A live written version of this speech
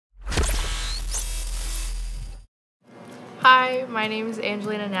Hi, my name is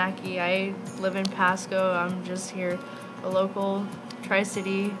Angelina Naki. I live in Pasco. I'm just here, a local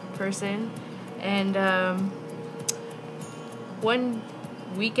Tri-City person. And one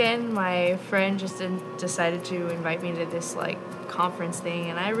weekend, my friend just decided to invite me to this conference thing,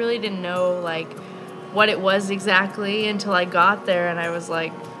 and I really didn't know what it was exactly until I got there, and I was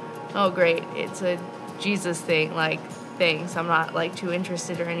like, oh great, it's a Jesus thing, thanks, I'm not too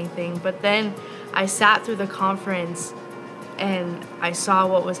interested or anything. But then I sat through the conference and I saw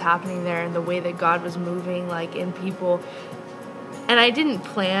what was happening there and the way that God was moving in people, and I didn't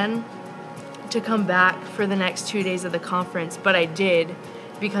plan to come back for the next 2 days of the conference, but I did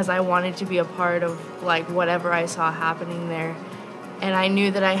because I wanted to be a part of whatever I saw happening there. And I knew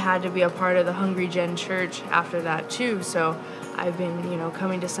that I had to be a part of the HungryGen church after that too. So I've been,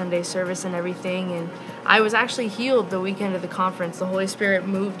 coming to Sunday service and everything. And I was actually healed the weekend of the conference. The Holy Spirit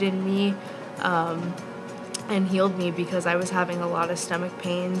moved in me and healed me because I was having a lot of stomach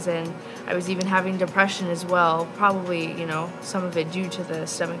pains, and I was even having depression as well. Probably, some of it due to the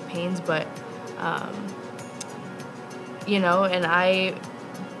stomach pains, but, and I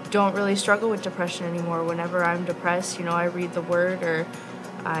don't really struggle with depression anymore. Whenever I'm depressed, I read the word, or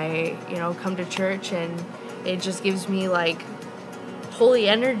I, come to church, and it just gives me holy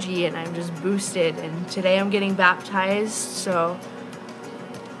energy, and I'm just boosted. And today I'm getting baptized, so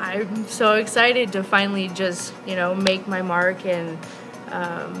I'm so excited to finally just, make my mark and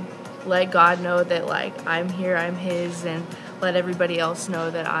let God know that I'm here, I'm His, and let everybody else know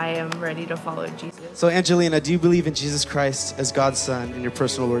that I am ready to follow Jesus. So Angelina, do you believe in Jesus Christ as God's Son and your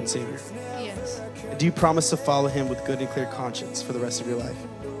personal Lord and Savior? Yes. And do you promise to follow Him with good and clear conscience for the rest of your life?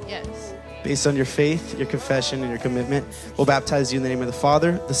 Yes. Based on your faith, your confession, and your commitment, we'll baptize you in the name of the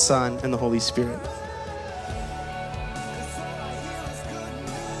Father, the Son, and the Holy Spirit.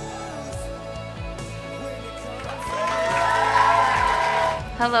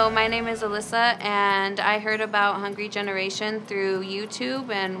 Hello, my name is Alyssa, and I heard about Hungry Generation through YouTube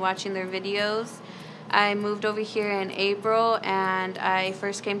and watching their videos. I moved over here in April, and I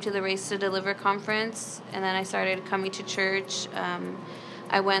first came to the Race to Deliver conference, and then I started coming to church.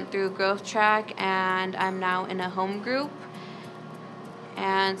 I went through Growth Track, and I'm now in a home group.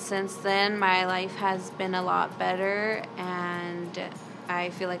 And since then, my life has been a lot better, and I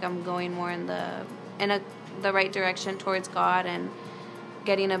feel like I'm going more in the right direction towards God and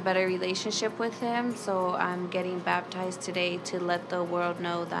getting a better relationship with Him. So I'm getting baptized today to let the world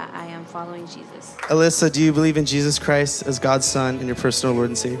know that I am following Jesus. Alyssa, do you believe in Jesus Christ as God's Son and your personal Lord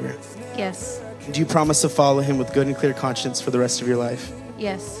and Savior? Yes. And do you promise to follow Him with good and clear conscience for the rest of your life?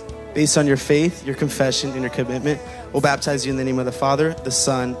 Yes. Based on your faith, your confession, and your commitment, we'll baptize you in the name of the Father, the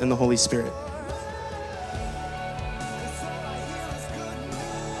Son, and the Holy Spirit.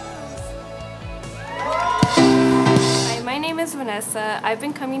 My name is Vanessa. I've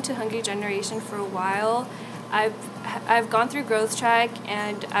been coming to Hungry Generation for a while. I've gone through Growth Track,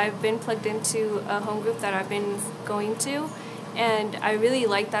 and I've been plugged into a home group that I've been going to, and I really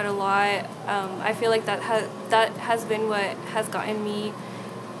like that a lot. I feel like that has been what has gotten me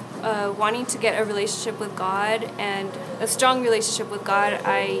wanting to get a relationship with God, and a strong relationship with God.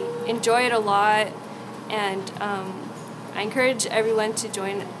 I enjoy it a lot, and I encourage everyone to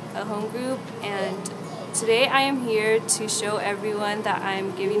join a home group. And today I am here to show everyone that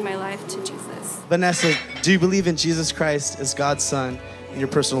I'm giving my life to Jesus. Vanessa, do you believe in Jesus Christ as God's Son and your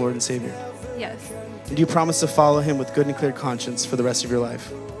personal Lord and Savior? Yes. And do you promise to follow Him with good and clear conscience for the rest of your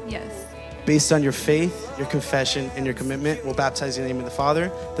life? Yes. Based on your faith, your confession, and your commitment, we'll baptize you in the name of the Father,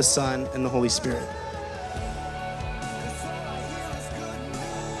 the Son, and the Holy Spirit.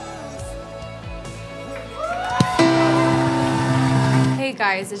 Hey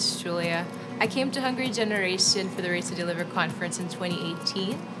guys, it's Julia. I came to Hungry Generation for the Race to Deliver conference in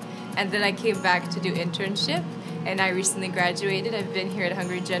 2018, and then I came back to do internship, and I recently graduated. I've been here at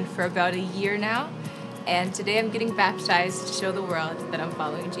HungryGen for about a year now, and today I'm getting baptized to show the world that I'm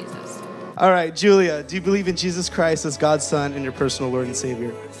following Jesus. All right, Julia, do you believe in Jesus Christ as God's Son and your personal Lord and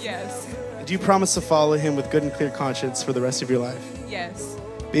Savior? Yes. And do you promise to follow Him with good and clear conscience for the rest of your life? Yes.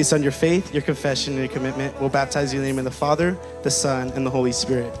 Based on your faith, your confession, and your commitment, we'll baptize you in the name of the Father, the Son, and the Holy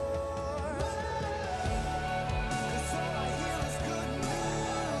Spirit.